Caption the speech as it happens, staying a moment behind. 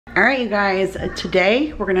All right, you guys,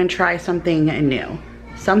 today we're gonna try something new.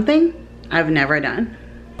 Something I've never done.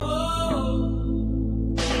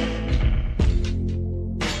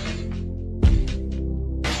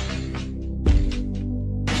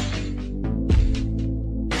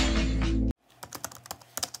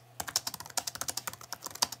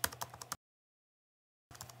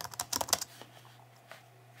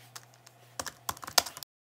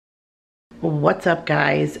 What's up,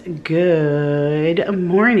 guys? Good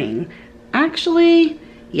morning. Actually,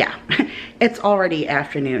 yeah, it's already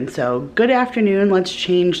afternoon, so good afternoon. Let's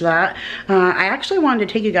change that. I actually wanted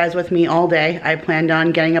to take you guys with me all day. I planned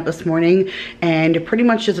on getting up this morning and pretty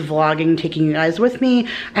much just vlogging, taking you guys with me.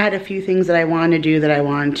 I had a few things that I wanted to do that I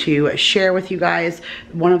wanted to share with you guys.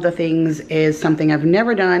 One of the things is something I've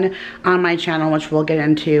never done on my channel, which we'll get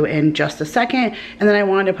into in just a second. And then I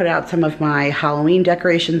wanted to put out some of my Halloween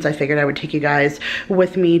decorations. I figured I would take you guys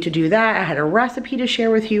with me to do that. I had a recipe to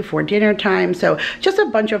share with you for dinner time. So just a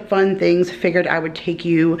bunch of fun things. Figured I would take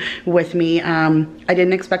you with me. I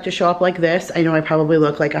didn't expect to show up like this. I know I probably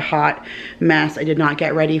look like a hot mess. I did not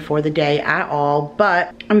get ready for the day at all,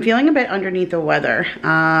 but I'm feeling a bit underneath the weather.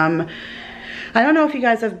 I don't know if you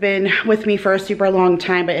guys have been with me for a super long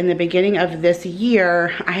time, but in the beginning of this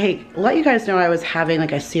year, I let you guys know I was having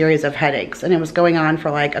like a series of headaches, and it was going on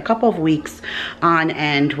for like a couple of weeks on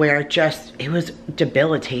end where it was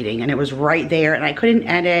debilitating, and it was right there, and I couldn't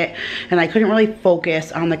edit, and I couldn't really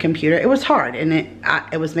focus on the computer. It was hard, and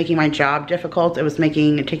it was making my job difficult. It was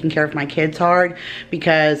making taking care of my kids hard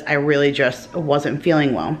because I really just wasn't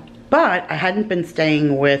feeling well. But I hadn't been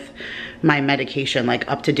staying with my medication, like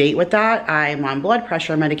up to date with that. I'm on blood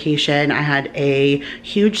pressure medication. I had a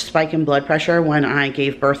huge spike in blood pressure when I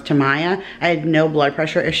gave birth to Maya. I had no blood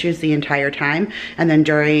pressure issues the entire time. And then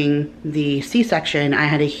during the C-section, I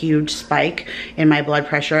had a huge spike in my blood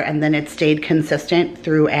pressure, and then it stayed consistent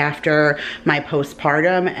through after my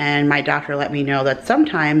postpartum. And my doctor let me know that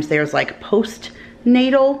sometimes there's like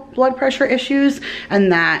postnatal blood pressure issues, and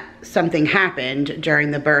that something happened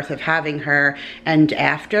during the birth of having her and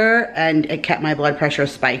after, and it kept my blood pressure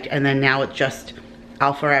spiked. And then now it's just,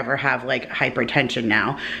 I'll forever have like hypertension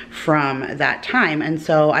now from that time. And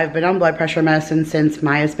so I've been on blood pressure medicine since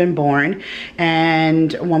Maya's been born.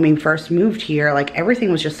 And when we first moved here, like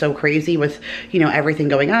everything was just so crazy with, you know, everything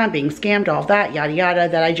going on, being scammed, all of that, yada yada,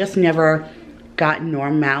 that I just never got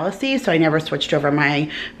normalcy. So I never switched over my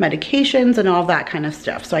medications and all of that kind of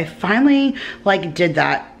stuff. So I finally like did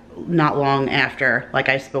that not long after like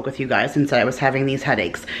I spoke with you guys and said I was having these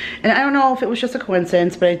headaches. And I don't know if it was just a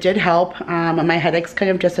coincidence, but it did help. My headaches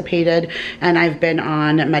kind of dissipated, and I've been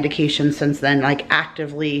on medication since then, like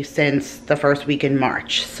actively since the first week in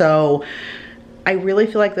March. So I really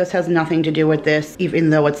feel like this has nothing to do with this, even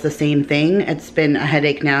though it's the same thing. It's been a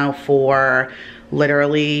headache now for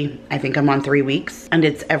literally, I think I'm on 3 weeks, and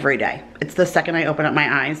it's every day. It's the second I open up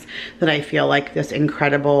my eyes that I feel like this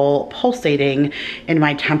incredible pulsating in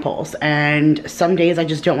my temples. And some days I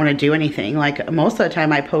just don't want to do anything. Like most of the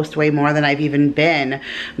time I post way more than I've even been,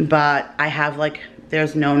 but I have like,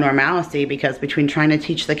 there's no normalcy, because between trying to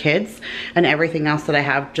teach the kids and everything else that I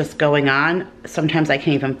have just going on, sometimes I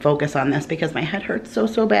can't even focus on this because my head hurts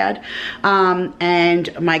so bad.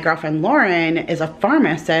 And my girlfriend Lauren is a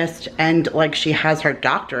pharmacist, and like she has her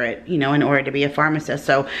doctorate, you know, in order to be a pharmacist.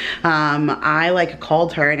 So I like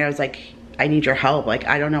called her and I was like, I need your help. Like,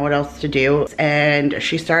 I don't know what else to do. And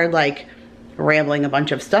she started like rambling a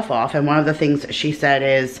bunch of stuff off. And one of the things she said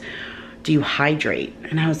is, do you hydrate?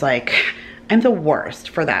 And I was like, I'm the worst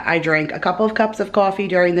for that. I drank a couple of cups of coffee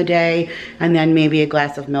during the day and then maybe a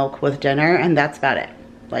glass of milk with dinner, and that's about it.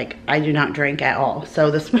 Like, I do not drink at all.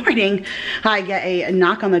 So this morning I get a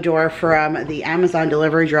knock on the door from the Amazon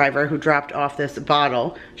delivery driver who dropped off this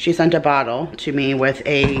bottle. She sent a bottle to me with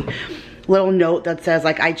a little note that says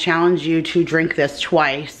like, I challenge you to drink this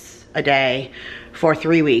twice a day for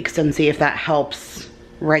 3 weeks and see if that helps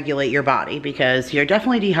regulate your body, because you're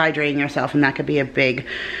definitely dehydrating yourself, and that could be a big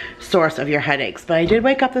source of your headaches. But I did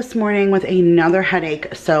wake up this morning with another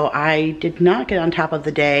headache, so I did not get on top of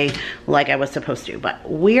the day like I was supposed to, but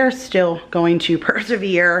we are still going to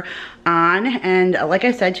persevere on. And like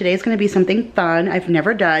I said, today is going to be something fun I've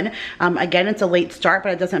never done. Again, it's a late start,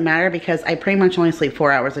 but it doesn't matter because I pretty much only sleep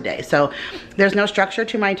 4 hours a day, so there's no structure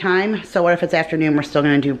to my time. So what if it's afternoon? We're still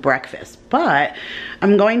going to do breakfast, but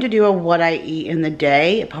I'm going to do a what I eat in the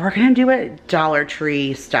day, but we're going to do it Dollar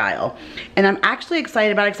Tree style. And I'm actually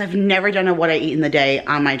excited about it because I've never done a what I eat in the day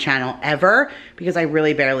on my channel ever, because I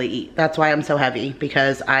really barely eat. That's why I'm so heavy,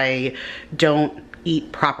 because I don't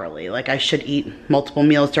eat properly. Like I should eat multiple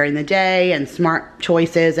meals during the day and smart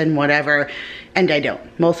choices and whatever, and I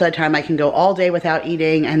don't. Most of the time I can go all day without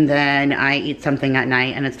eating, and then I eat something at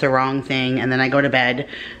night and it's the wrong thing, and then I go to bed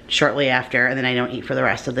shortly after, and then I don't eat for the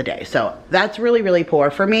rest of the day. So that's really, really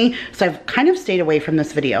poor for me. So I've kind of stayed away from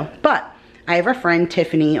this video, but I have a friend,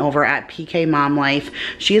 Tiffany, over at PK Mom Life.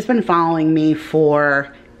 She has been following me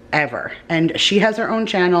for ever, and she has her own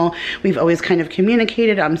channel. We've always kind of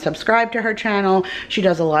communicated. I'm subscribed to her channel. She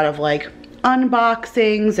does a lot of like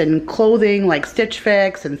unboxings and clothing, like Stitch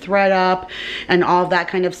Fix and Thread Up and all of that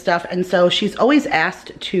kind of stuff. And so she's always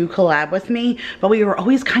asked to collab with me, but we were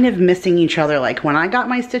always kind of missing each other. Like when I got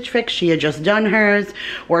my Stitch Fix, she had just done hers,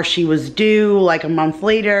 or she was due like a month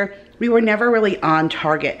later. We were never really on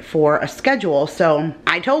target for a schedule. So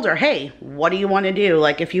I told her, hey, what do you want to do?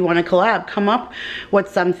 Like if you want to collab, come up with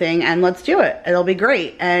something and let's do it. It'll be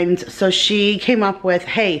great. And so she came up with,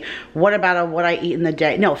 hey, what about what I eat in the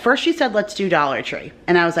day? No, first she said, let's do Dollar Tree.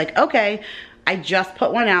 And I was like, okay. I just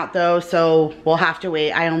put one out though, so we'll have to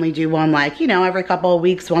wait. I only do one like, you know, every couple of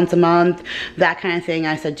weeks, once a month, that kind of thing.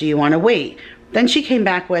 I said, do you want to wait? Then she came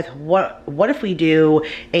back with, what if we do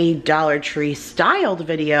a Dollar Tree styled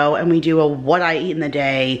video and we do a what I eat in the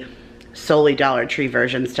day solely Dollar Tree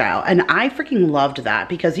version style. And I freaking loved that,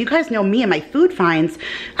 because you guys know me and my food finds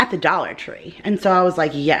at the Dollar Tree. And so I was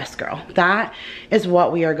like, yes, girl, that is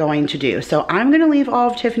what we are going to do. So I'm going to leave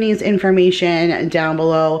all of Tiffany's information down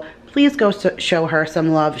below. Please go show her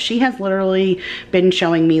some love. She has literally been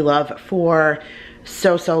showing me love for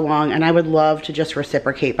so long, and I would love to just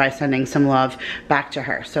reciprocate by sending some love back to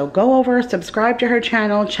her. So go over, subscribe to her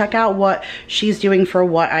channel, check out what she's doing for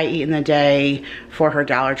what I eat in the day for her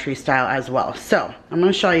Dollar Tree style as well. So I'm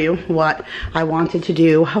going to show you what I wanted to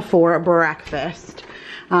do for breakfast.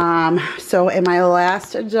 So in my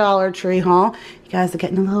last Dollar Tree haul, you guys are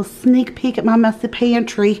getting a little sneak peek at my messy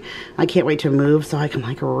pantry. I can't wait to move so I can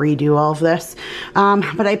like redo all of this.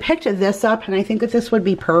 But I picked this up, and I think that this would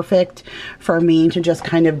be perfect for me to just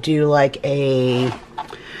kind of do like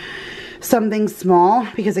something small,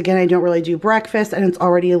 because again, I don't really do breakfast and it's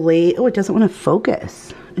already late. Oh, it doesn't want to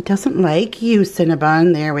focus. It doesn't like you,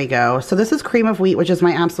 Cinnabon. There we go. So this is cream of wheat, which is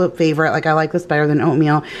my absolute favorite. Like I like this better than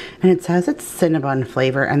oatmeal. And it says it's Cinnabon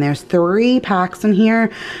flavor, and there's 3 packs in here.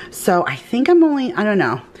 So I think I'm only, I don't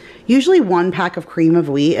know. Usually 1 pack of cream of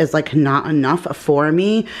wheat is like not enough for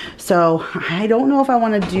me. So I don't know if I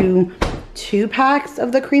want to do 2 packs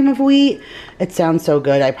of the cream of wheat. It sounds so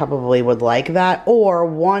good. I probably would like that. Or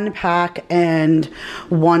 1 pack and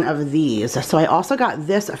 1 of these. So I also got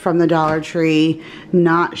this from the Dollar Tree.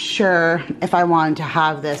 Not sure if I wanted to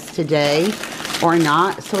have this today or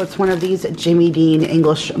not. So it's one of these Jimmy Dean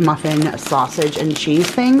English muffin sausage and cheese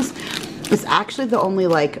things. It's actually the only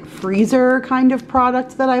like freezer kind of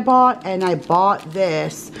product that I bought, and I bought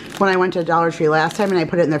this when I went to Dollar Tree last time, and I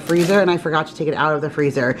put it in the freezer, and I forgot to take it out of the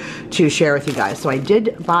freezer to share with you guys. So I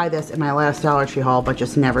did buy this in my last Dollar Tree haul, but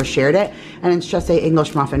just never shared it, and it's just a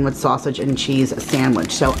English muffin with sausage and cheese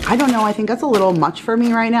sandwich. So I don't know, I think that's a little much for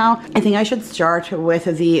me right now. I think I should start with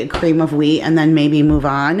the cream of wheat and then maybe move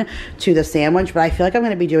on to the sandwich, but I feel like I'm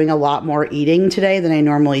going to be doing a lot more eating today than I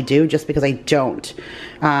normally do, just because I don't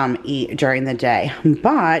eat during the day.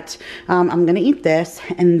 But I'm gonna eat this,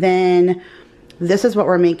 and then this is what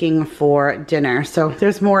we're making for dinner. So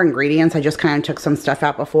there's more ingredients. I just kind of took some stuff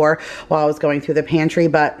out before while I was going through the pantry,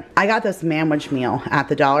 but I got this sandwich meal at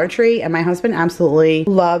the Dollar Tree, and my husband absolutely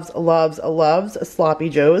loves sloppy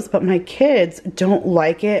joes, but my kids don't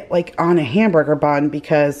like it like on a hamburger bun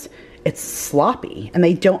because it's sloppy, and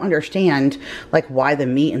they don't understand like why the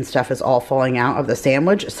meat and stuff is all falling out of the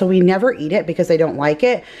sandwich. So we never eat it because they don't like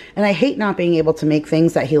it, and I hate not being able to make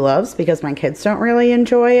things that he loves because my kids don't really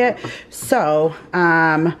enjoy it. So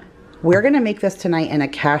we're gonna make this tonight in a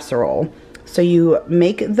casserole. So you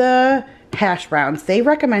make the hash browns. They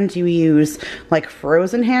recommend you use like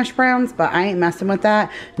frozen hash browns, but I ain't messing with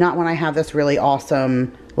that. Not when I have this really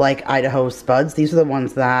awesome like Idaho spuds. These are the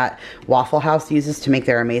ones that Waffle House uses to make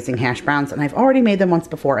their amazing hash browns, and I've already made them once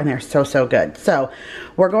before, and they're so good. So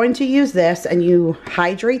we're going to use this, and you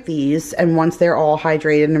hydrate these, and once they're all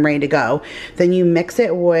hydrated and ready to go, then you mix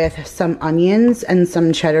it with some onions and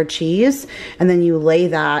some cheddar cheese, and then you lay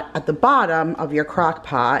that at the bottom of your crock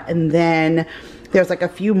pot, and then There's like a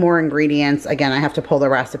few more ingredients. Again, I have to pull the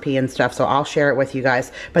recipe and stuff, so I'll share it with you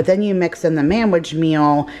guys. But then you mix in the sandwich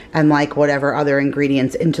meal and like whatever other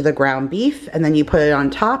ingredients into the ground beef, and then you put it on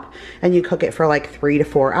top and you cook it for like 3 to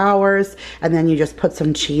 4 hours, and then you just put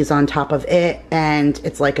some cheese on top of it, and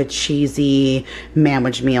it's like a cheesy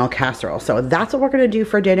sandwich meal casserole. So that's what we're gonna do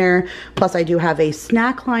for dinner. Plus I do have a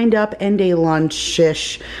snack lined up and a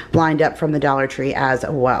lunch-ish lined up from the Dollar Tree as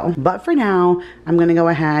well. But for now, I'm gonna go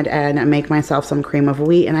ahead and make myself some cream of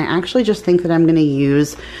wheat, and I actually just think that I'm gonna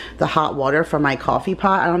use the hot water from my coffee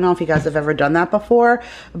pot. I don't know if you guys have ever done that before,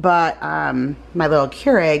 but my little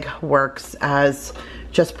Keurig works as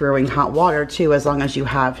just brewing hot water too, as long as you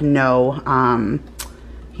have no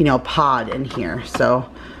you know, pod in here. So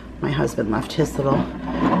my husband left his little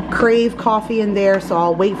Crave coffee in there, so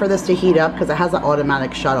I'll wait for this to heat up because it has an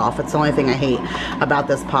automatic shut off. It's the only thing I hate about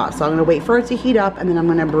this pot. So I'm gonna wait for it to heat up, and then I'm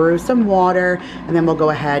gonna brew some water, and then we'll go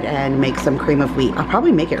ahead and make some cream of wheat. I'll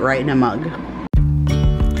probably make it right in a mug.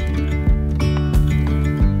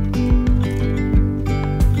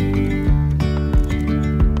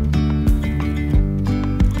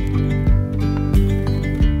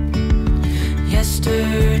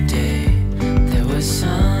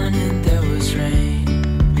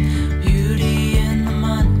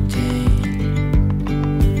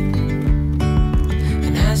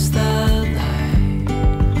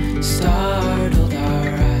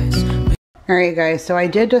 Alright guys, so I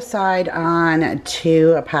did decide on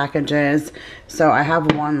 2 packages, so I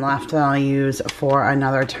have one left that I'll use for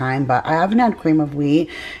another time, but I haven't had cream of wheat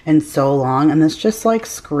in so long, and this just like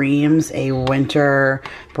screams a winter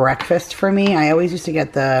breakfast for me. I always used to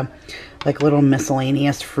get the like little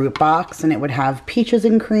miscellaneous fruit box, and it would have peaches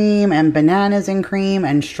and cream and bananas and cream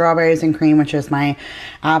and strawberries and cream, which is my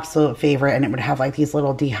absolute favorite, and it would have like these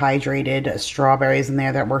little dehydrated strawberries in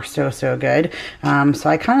there that were so good.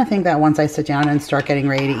 So I kind of think that once I sit down and start getting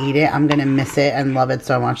ready to eat it, I'm gonna miss it and love it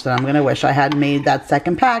so much that I'm gonna wish I had made that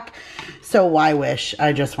second pack. So why wish?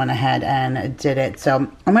 I just went ahead and did it. So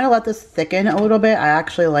I'm gonna let this thicken a little bit. I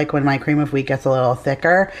actually like when my cream of wheat gets a little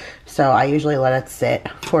thicker, so I usually let it sit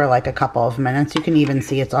for like a couple of minutes. You can even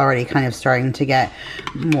see it's already kind of starting to get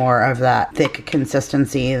more of that thick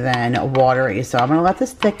consistency than watery. So I'm gonna let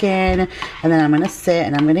this thicken, and then I'm gonna sit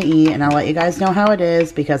and I'm gonna eat, and I'll let you guys know how it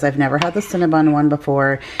is because I've never had the Cinnabon one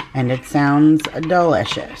before, and it sounds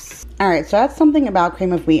delicious. All right, so that's something about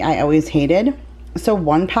cream of wheat I always hated. So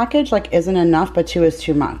 1 package like isn't enough, but 2 is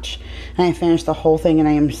too much. And I finished the whole thing, and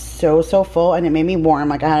I am so full, and it made me warm.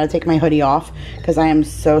 Like I had to take my hoodie off because I am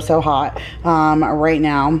so hot right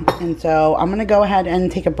now. And so I'm gonna go ahead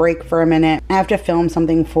and take a break for a minute. I have to film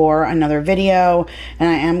something for another video, and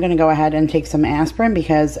I am gonna go ahead and take some aspirin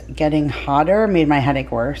because getting hotter made my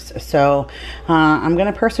headache worse. So I'm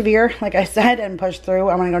gonna persevere, like I said, and push through.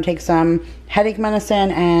 I'm gonna go take some headache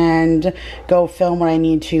medicine and go film what I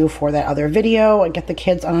need to for that other video and get the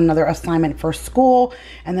kids on another assignment for school,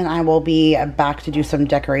 and then I will be back to do some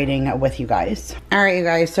decorating with you guys. All right, you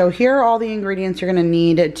guys, so here are all the ingredients you're gonna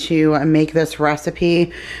need to make this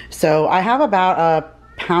recipe. So I have about a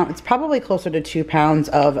pound, it's probably closer to 2 pounds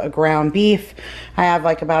of ground beef. I have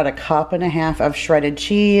like about 1.5 cups of shredded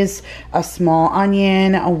cheese, a small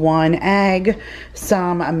onion, 1 egg,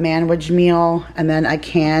 some sandwich meal, and then a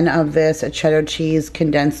can of this cheddar cheese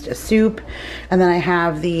condensed soup. And then I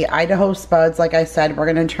have the Idaho spuds. Like I said, we're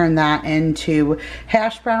gonna turn that into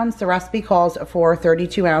hash browns. The recipe calls for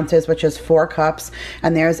 32 ounces, which is 4 cups.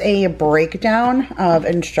 And there's a breakdown of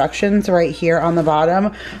instructions right here on the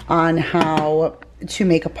bottom on how to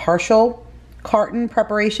make a partial carton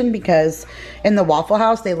preparation, because in the Waffle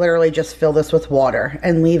House they literally just fill this with water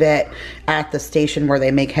and leave it at the station where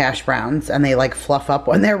they make hash browns, and they like fluff up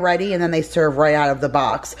when they're ready, and then they serve right out of the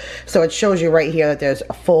box. So it shows you right here that there's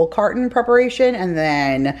a full carton preparation, and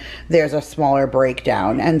then there's a smaller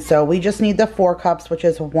breakdown. And so we just need the 4 cups, which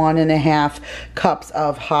is 1.5 cups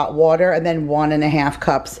of hot water, and then 1.5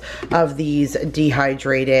 cups of these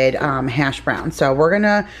dehydrated hash browns. So we're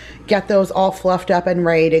gonna get those all fluffed up and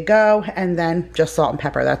ready to go, and then just salt and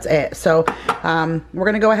pepper. That's it. So we're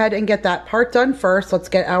gonna go ahead and get that part done first. Let's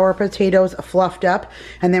get our potatoes fluffed up,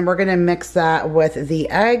 and then we're gonna mix that with the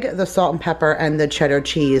egg, the salt and pepper, and the cheddar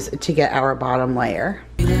cheese to get our bottom layer.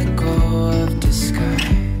 Let go of disguise.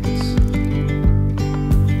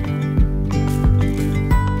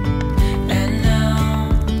 And now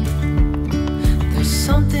there's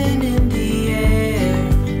something in the air,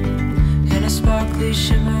 and a sparkly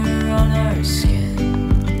shimmer on our skin.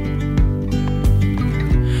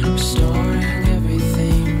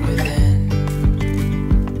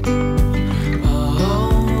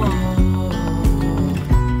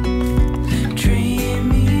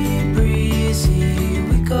 Dreamy, breezy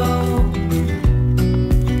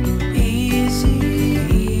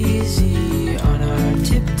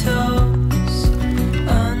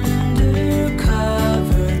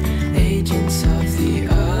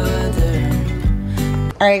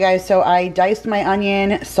Alright guys, so I diced my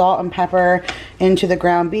onion, salt and pepper into the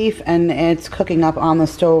ground beef, and it's cooking up on the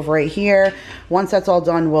stove right here. Once that's all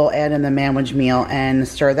done, we'll add in the manwich meal and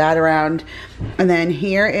stir that around. And then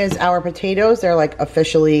here is our potatoes. They're like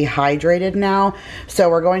officially hydrated now. So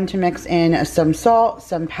we're going to mix in some salt,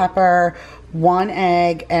 some pepper, 1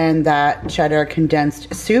 egg, and that cheddar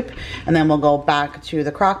condensed soup. And then we'll go back to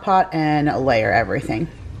the crock pot and layer everything.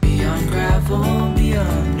 Beyond gravel,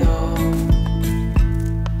 beyond all.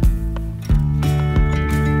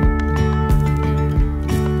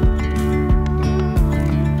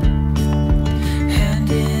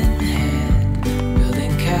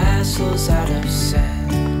 Out of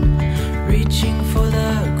sand, reaching for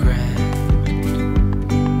the grand.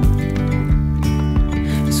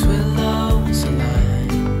 As willows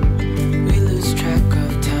align, we lose track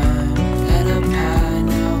of time. Head up high,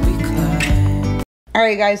 now we climb.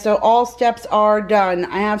 Alright guys, so all steps are done.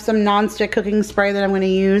 I have some non-stick cooking spray that I'm going to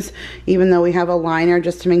use, even though we have a liner,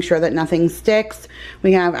 just to make sure that nothing sticks.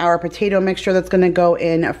 We have our potato mixture that's going to go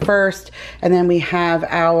in first, and then we have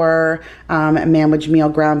our manwich meal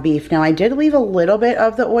ground beef. Now I did leave a little bit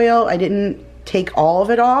of the oil. I didn't take all of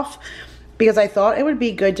it off because I thought it would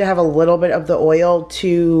be good to have a little bit of the oil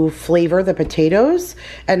to flavor the potatoes,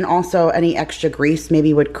 and also any extra grease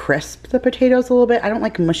maybe would crisp the potatoes a little bit. I don't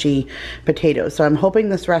like mushy potatoes, so I'm hoping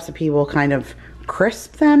this recipe will kind of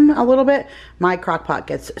crisp them a little bit. My crock pot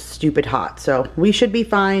gets stupid hot, so we should be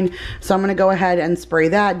fine. So I'm gonna go ahead and spray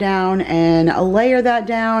that down and layer that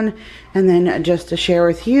down. And then just to share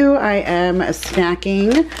with you, I am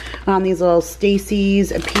snacking on these little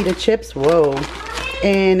Stacy's pita chips. Whoa.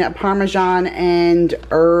 In Parmesan and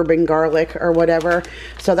herb and garlic or whatever.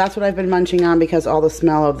 So that's what I've been munching on because all the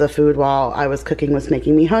smell of the food while I was cooking was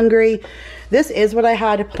making me hungry. This is what I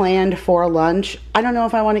had planned for lunch. I don't know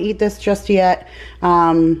if I want to eat this just yet.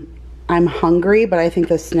 I'm hungry, but I think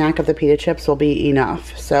the snack of the pita chips will be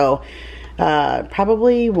enough. So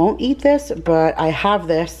probably won't eat this, but I have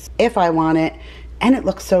this if I want it. And it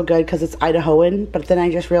looks so good because it's Idahoan, but then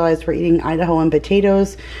I just realized we're eating Idahoan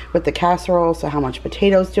potatoes with the casserole, so how much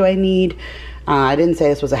potatoes do I need? I didn't say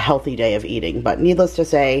this was a healthy day of eating, but needless to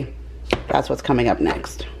say, that's what's coming up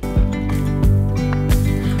next.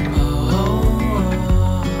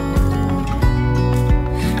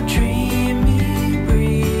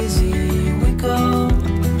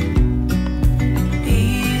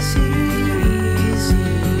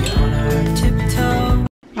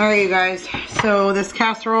 Alright you guys, so this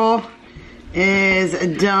casserole is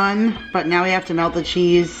done, but now we have to melt the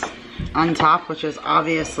cheese on top, which is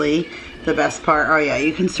obviously the best part. Oh yeah,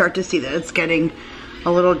 you can start to see that it's getting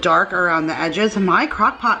a little dark around the edges. My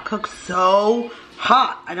crock pot cooks so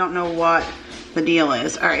hot. I don't know what the deal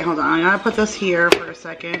is. Alright, hold on. I'm gonna put this here for a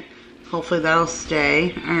second. Hopefully that'll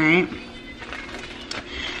stay. Alright.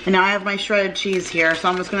 And now I have my shredded cheese here, so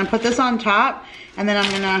I'm just gonna put this on top, and then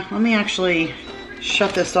I'm gonna, let me actually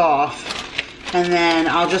shut this off, and then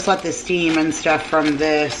I'll just let the steam and stuff from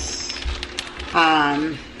this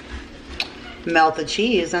melt the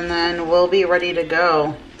cheese, and then we'll be ready to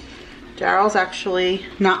go. Daryl's actually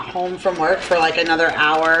not home from work for like another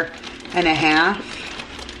hour and a half,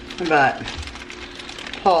 but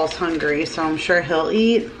Paul's hungry, so I'm sure he'll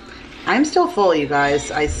eat. I'm still full, you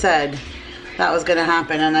guys. I said that was gonna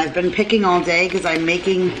happen, and I've been picking all day because I'm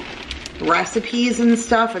making recipes and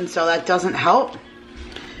stuff, and so that doesn't help.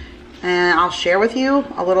 And I'll share with you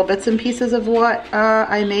a little bits and pieces of what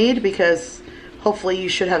I made, because hopefully you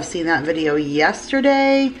should have seen that video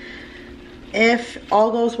yesterday if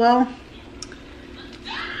all goes well.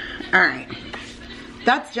 Alright,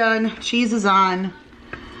 that's done. Cheese is on.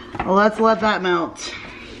 Let's let that melt,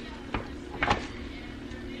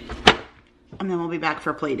 and then we'll be back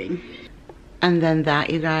for plating. And then that,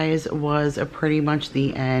 you guys, was pretty much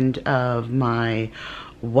the end of my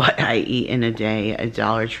what I eat in a day, a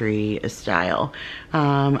Dollar Tree style.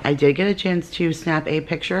 I did get a chance to snap a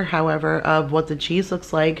picture, however, of what the cheese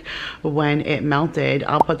looks like when it melted.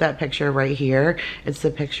 I'll put that picture right here. It's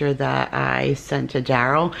the picture that I sent to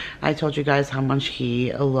Daryl. I told you guys how much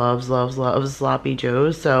he loves Sloppy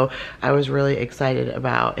Joes, so I was really excited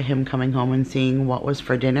about him coming home and seeing what was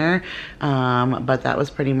for dinner. But that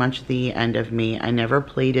was pretty much the end of me. I never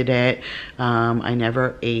plated it. I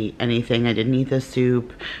never ate anything. I didn't eat the soup.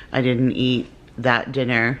 I didn't eat that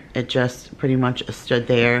dinner. It just pretty much stood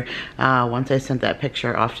there. Once I sent that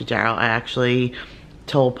picture off to Daryl, I actually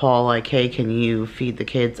told Paul, like, hey, can you feed the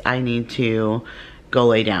kids? I need to go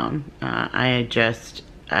lay down. I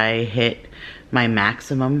hit my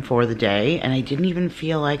maximum for the day, and I didn't even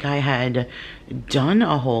feel like I had done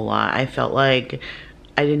a whole lot. I felt like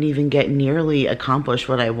I didn't even get nearly accomplish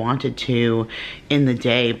what I wanted to in the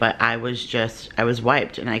day, but I was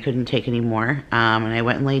wiped and I couldn't take anymore. And I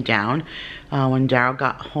went and laid down. When Daryl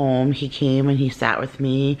got home, he came and he sat with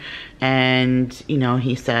me, and you know,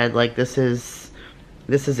 he said, like, this is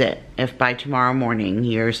it. If by tomorrow morning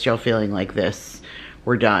you're still feeling like this,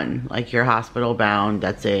 we're done. Like, you're hospital bound,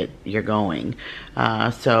 that's it, you're going.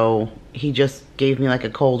 So he just gave me like a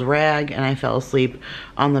cold rag and I fell asleep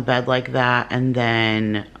on the bed like that. And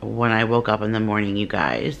then when I woke up in the morning, you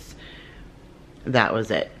guys, that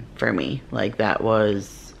was it for me. Like, that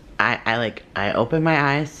was, I opened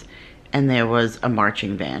my eyes and there was a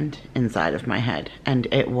marching band inside of my head, and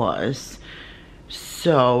it was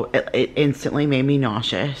so, it instantly made me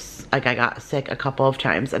nauseous. Like, I got sick a couple of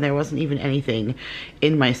times and there wasn't even anything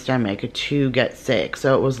in my stomach to get sick.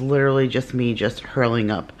 So it was literally just me just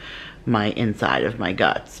hurling up my inside of my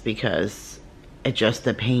guts, because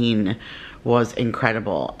the pain was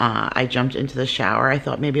incredible. I jumped into the shower. I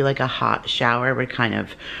thought maybe like a hot shower would kind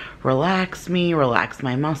of relax me, relax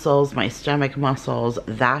my muscles, my stomach muscles.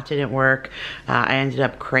 That didn't work. I ended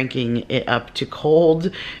up cranking it up to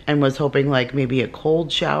cold and was hoping like maybe a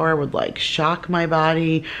cold shower would like shock my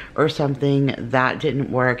body or something. That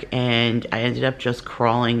didn't work, and I ended up just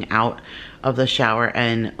crawling out of the shower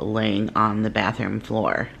and laying on the bathroom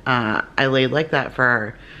floor. I laid like that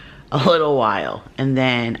for a little while, and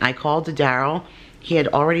then I called to Daryl. He had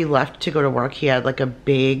already left to go to work. He had like a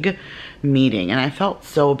big meeting, and I felt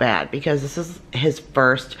so bad because this is his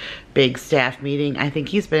first big staff meeting. I think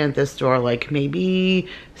he's been at this store like maybe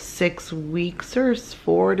 6 weeks or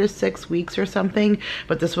 4 to 6 weeks or something,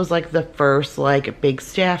 but this was like the first like big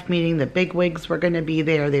staff meeting. The big wigs were going to be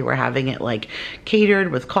there. They were having it like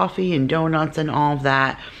catered with coffee and donuts and all of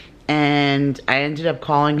that. And I ended up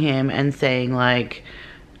calling him and saying like,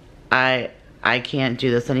 I can't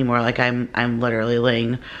do this anymore. Like, I'm literally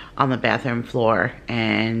laying on the bathroom floor.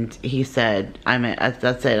 And he said,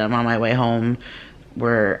 that's it. I'm on my way home.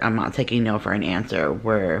 I'm not taking no for an answer.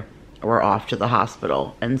 We're off to the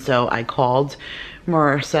hospital. And so I called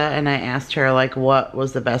Marissa and I asked her like what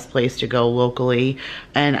was the best place to go locally.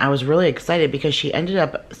 And I was really excited because she ended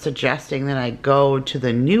up suggesting that I go to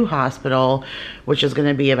the new hospital, which is going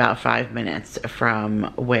to be about 5 minutes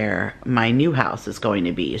from where my new house is going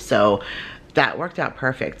to be. So that worked out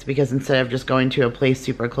perfect, because instead of just going to a place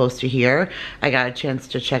super close to here, I got a chance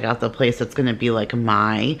to check out the place that's going to be like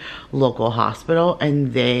my local hospital,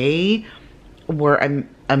 and they were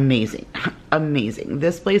amazing. Amazing.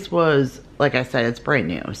 This place was, like I said, it's brand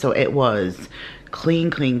new, so it was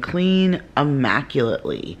clean,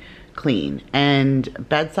 immaculately clean, and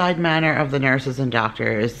bedside manner of the nurses and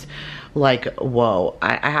doctors, like, whoa.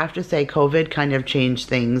 I have to say, COVID kind of changed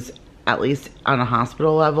things, at least on a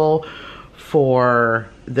hospital level, for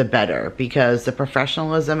the better, because the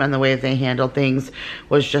professionalism and the way they handled things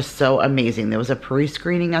was just so amazing. There was a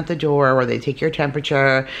pre-screening at the door where they take your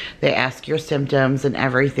temperature, they ask your symptoms and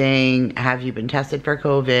everything. Have you been tested for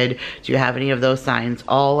COVID? Do you have any of those signs?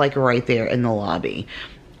 All like right there in the lobby.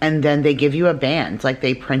 And then they give you a band, like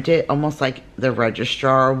they print it almost like the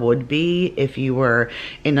registrar would be if you were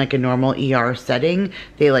in like a normal ER setting.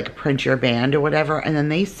 They like print your band or whatever, and then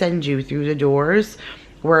they send you through the doors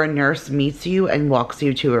where a nurse meets you and walks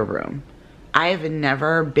you to a room. I've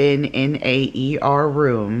never been in a ER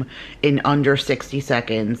room in under 60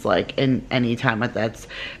 seconds, like in any time that's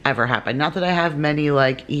ever happened. Not that I have many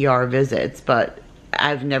like ER visits, but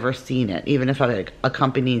I've never seen it, even if I like,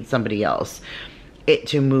 accompanied somebody else, it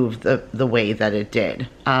to move the way that it did.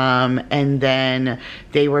 And then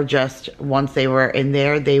they were just, once they were in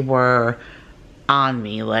there, they were on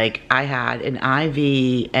me. Like, I had an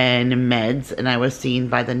IV and meds, and I was seen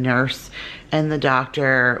by the nurse and the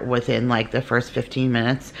doctor within like the first 15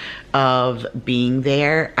 minutes of being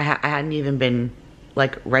there. I hadn't even been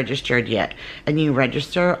like registered yet, and you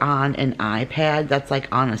register on an iPad that's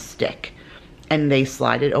like on a stick, and they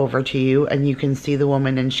slide it over to you, and you can see the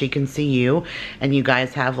woman and she can see you, and you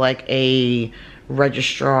guys have like a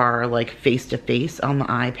registrar like face to face on the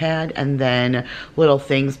iPad, and then little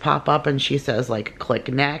things pop up and she says like click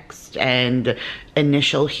next and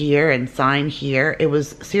initial here and sign here. It was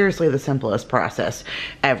seriously the simplest process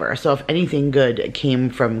ever. So if anything good came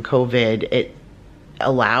from COVID, it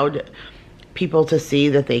allowed people to see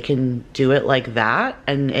that they can do it like that,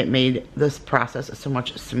 and it made this process so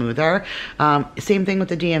much smoother. Same thing with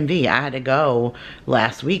the DMV. I had to go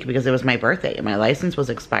last week because it was my birthday and my license was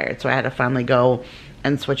expired, so I had to finally go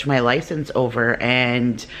and switch my license over,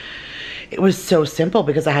 and it was so simple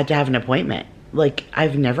because I had to have an appointment. like,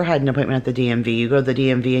 I've never had an appointment at the DMV. You go to the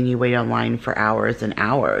DMV and you wait online for hours and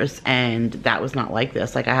hours, and that was not like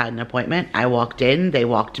this. Like, I had an appointment, I walked in, they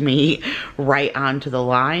walked me right onto the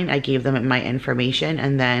line, I gave them my information,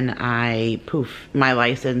 and then poof, my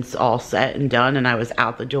license all set and done, and I was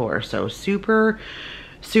out the door. So super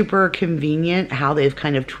convenient how they've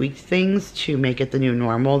kind of tweaked things to make it the new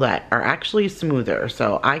normal that are actually smoother.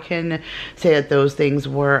 So I can say that those things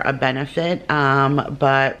were a benefit.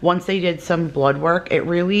 But once they did some blood work, it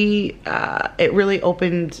really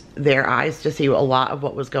opened their eyes to see a lot of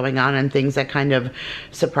what was going on and things that kind of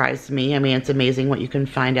surprised me. I mean, it's amazing what you can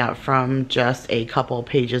find out from just a couple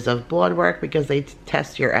pages of blood work, because they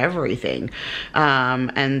test your everything.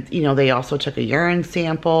 And you know, they also took a urine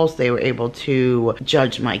sample, so they were able to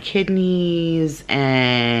judge my kidneys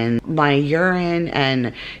and my urine,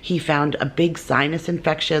 and he found a big sinus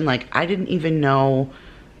infection. Like, I didn't even know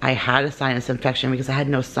I had a sinus infection because I had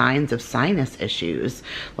no signs of sinus issues,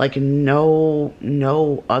 like no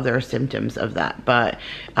other symptoms of that. But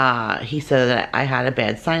he said that I had a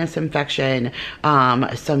bad sinus infection,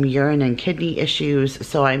 some urine and kidney issues.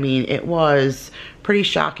 So I mean, it was pretty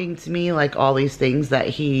shocking to me, like all these things that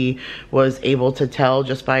he was able to tell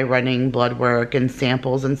just by running blood work and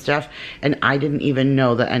samples and stuff, and I didn't even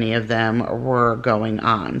know that any of them were going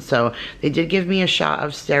on. So they did give me a shot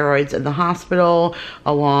of steroids in the hospital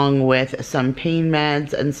along with some pain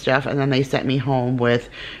meds and stuff, and then they sent me home with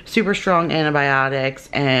super strong antibiotics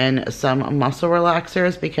and some muscle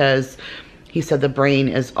relaxers, because he said the brain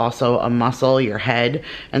is also a muscle, your head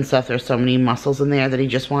and stuff. There's so many muscles in there that he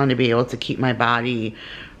just wanted to be able to keep my body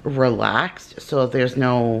relaxed, so there's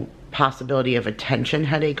no possibility of a tension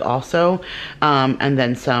headache also. And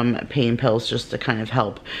then some pain pills just to kind of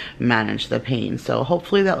help manage the pain. So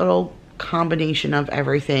hopefully that little combination of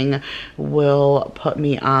everything will put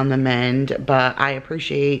me on the mend. But I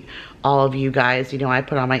appreciate all of you guys. You know, I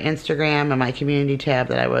put on my Instagram and my community tab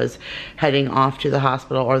that I was heading off to the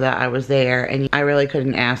hospital, or that I was there, and I really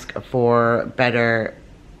couldn't ask for better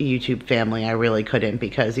YouTube family. I really couldn't,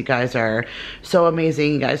 because you guys are so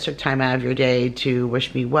amazing. You guys took time out of your day to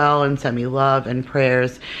wish me well and send me love and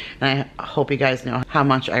prayers, and I hope you guys know how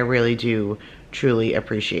much I really do truly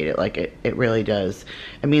appreciate it. Like, it really does.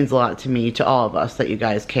 It means a lot to me, to all of us, that you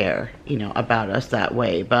guys care, you know, about us that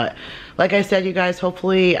way. But like I said, you guys,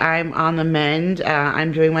 hopefully I'm on the mend.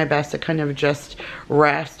 I'm doing my best to kind of just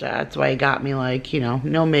rest. That's why it got me, like, you know,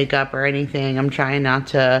 no makeup or anything. I'm trying not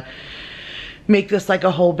to make this like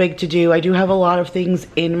a whole big to-do. I do have a lot of things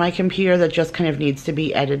in my computer that just kind of needs to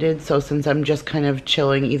be edited. So since I'm just kind of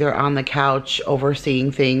chilling either on the couch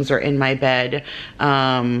overseeing things or in my bed,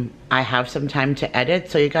 I have some time to edit.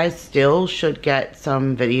 So you guys still should get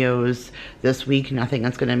some videos this week. Nothing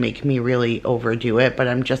that's gonna make me really overdo it, but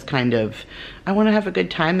I'm just kind of, I wanna have a good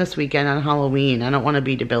time this weekend on Halloween. I don't wanna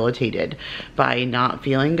be debilitated by not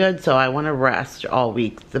feeling good. So I wanna rest all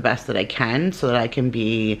week the best that I can, so that I can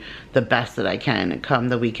be the best that I can come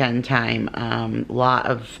the weekend time. A lot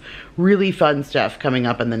of really fun stuff coming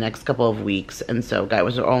up in the next couple of weeks. And so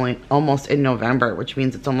guys, we're only almost in November, which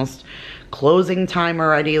means it's almost closing time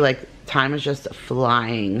already. Like, time is just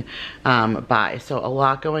flying by. So a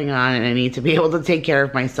lot going on, and I need to be able to take care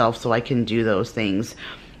of myself so I can do those things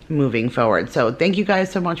moving forward. So thank you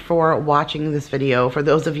guys so much for watching this video. For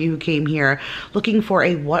those of you who came here looking for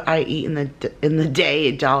a what I eat in the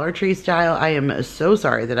day Dollar Tree style, I am so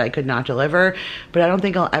sorry that I could not deliver, but I don't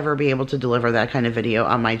think I'll ever be able to deliver that kind of video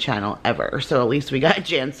on my channel ever. So at least we got a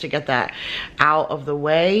chance to get that out of the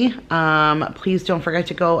way. Please don't forget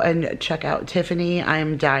to go and check out Tiffany.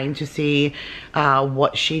 I'm dying to see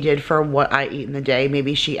what she did for what I eat in the day.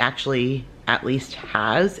 Maybe she actually at least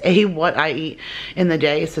has a what I eat in the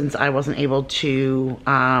day, since I wasn't able to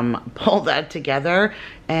pull that together.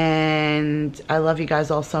 And I love you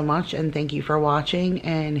guys all so much, and thank you for watching,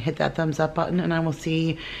 and hit that thumbs up button, and I will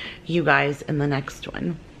see you guys in the next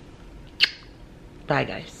one. Bye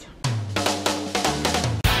guys.